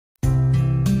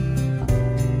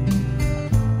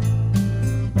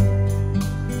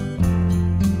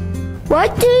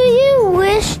What do you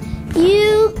wish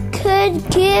you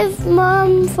could give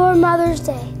Mom for Mother's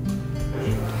Day?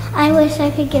 I wish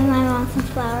I could give my mom some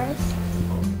flowers.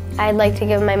 I'd like to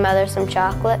give my mother some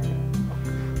chocolate.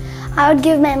 I would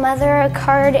give my mother a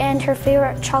card and her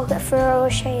favorite chocolate Ferrero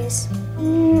Rochers.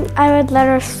 I would let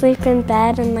her sleep in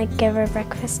bed and give her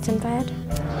breakfast in bed.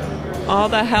 All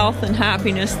the health and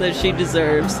happiness that she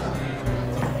deserves.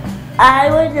 I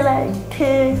would like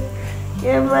to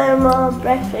give my mom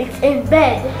breakfast in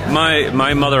bed.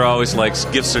 My mother always likes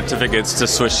gift certificates to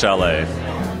Swiss Chalet.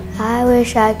 I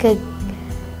wish I could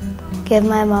give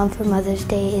my mom for Mother's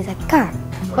Day a car.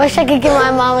 Wish I could give my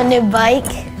mom a new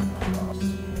bike.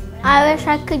 I wish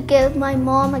I could give my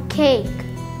mom a cake.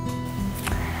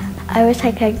 I wish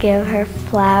I could give her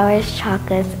flowers,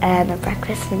 chocolates, and a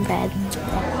breakfast in bed.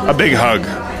 A big hug.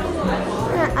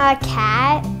 A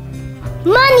cat.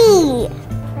 Money!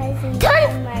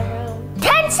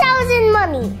 10,000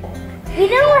 money. We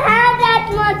don't have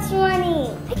that much money.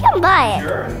 I can buy it.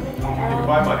 Sure. You can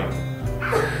buy money.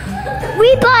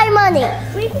 We buy money.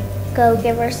 We go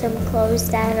give her some clothes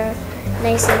that are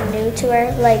nice and new to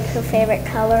her, like her favorite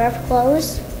color of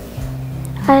clothes.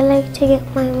 I like to get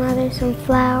my mother some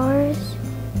flowers,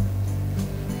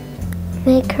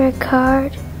 make her a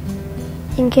card,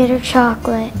 and get her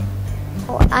chocolate.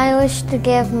 I wish to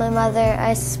give my mother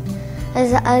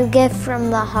a gift from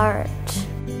the heart.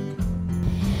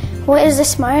 What is the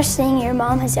smartest thing your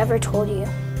mom has ever told you?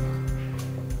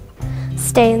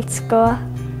 Stay in school.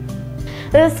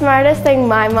 The smartest thing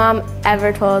my mom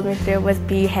ever told me to do was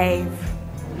behave.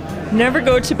 Never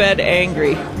go to bed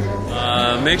angry.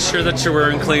 Make sure that you're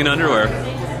wearing clean underwear.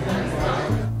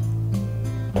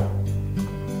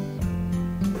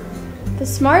 The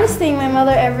smartest thing my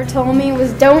mother ever told me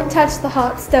was don't touch the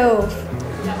hot stove.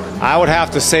 I would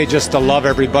have to say just to love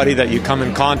everybody that you come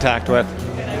in contact with.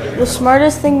 The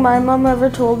smartest thing my mom ever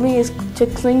told me is to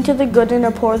cling to the good and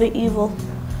abhor the evil.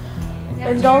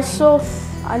 And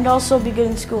also be good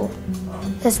in school.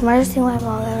 The smartest thing my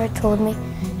mom ever told me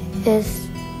is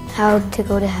how to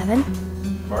go to heaven.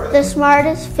 The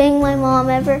smartest thing my mom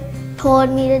ever told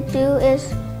me to do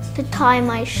is to tie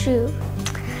my shoe.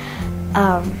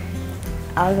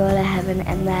 I'll go to heaven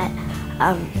and that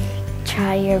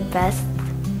try your best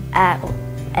at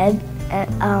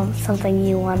something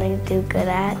you want to do good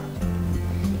at.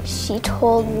 She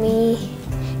told me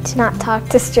to not talk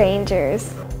to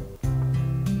strangers.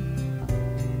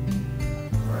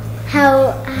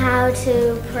 How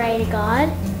to pray to God.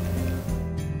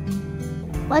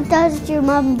 What does your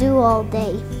mom do all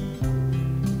day?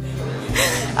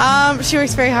 She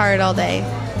works very hard all day.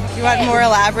 You want more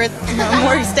elaborate,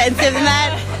 more extensive than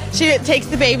that? She takes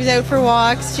the babies out for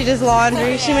walks, she does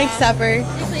laundry, she makes supper,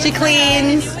 she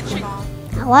cleans.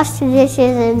 I wash the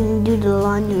dishes and do the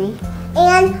laundry.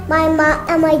 And my mom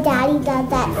and my daddy does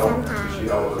that sometimes.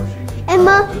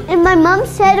 And my mom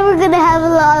said we're gonna have a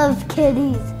lot of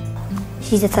kitties.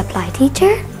 She's a supply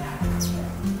teacher.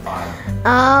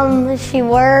 She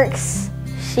works.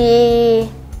 She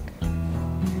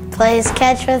plays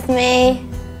catch with me.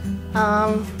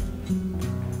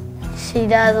 She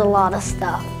does a lot of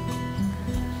stuff.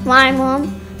 My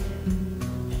mom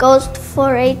goes to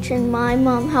 4-H and my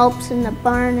mom helps in the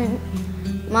barn and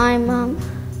my mom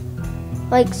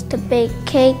likes to bake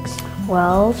cakes.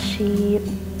 Well, she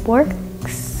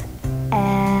works.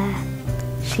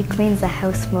 She cleans the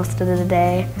house most of the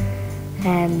day,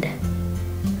 and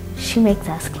she makes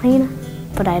us clean,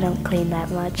 but I don't clean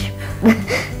that much.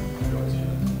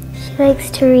 She likes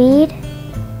to read.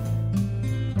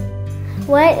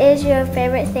 What is your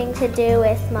favorite thing to do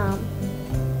with Mom?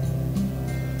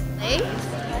 Play.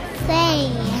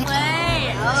 Play.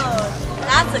 Oh,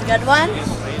 that's a good one.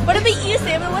 What about you,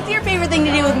 Sam? What's your favorite thing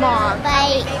to do with Mom?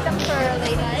 Play. Make them for a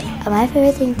late night. My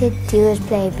favorite thing to do is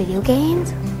play video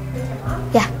games.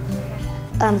 Yeah.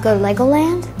 Go to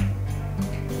Legoland.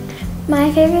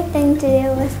 My favorite thing to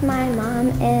do with my mom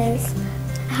is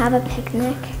have a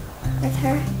picnic with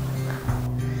her.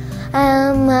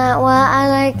 Well, I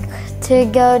like to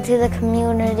go to the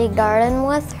community garden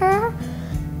with her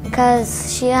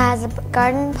because she has a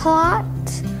garden plot.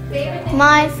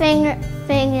 My favorite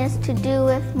thing is to do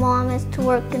with Mom is to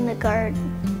work in the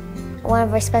garden. One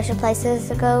of our special places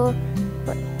to go,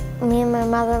 me and my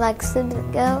mother likes to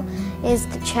go, is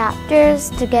the Chapters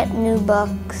to get new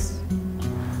books.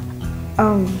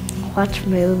 Watch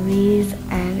movies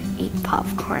and eat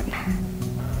popcorn.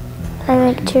 I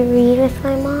like to read with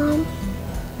my mom.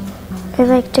 I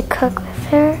like to cook with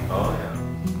her.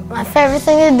 My favorite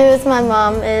thing to do with my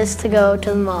mom is to go to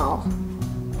the mall.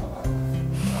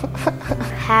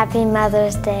 Happy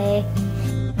Mother's Day.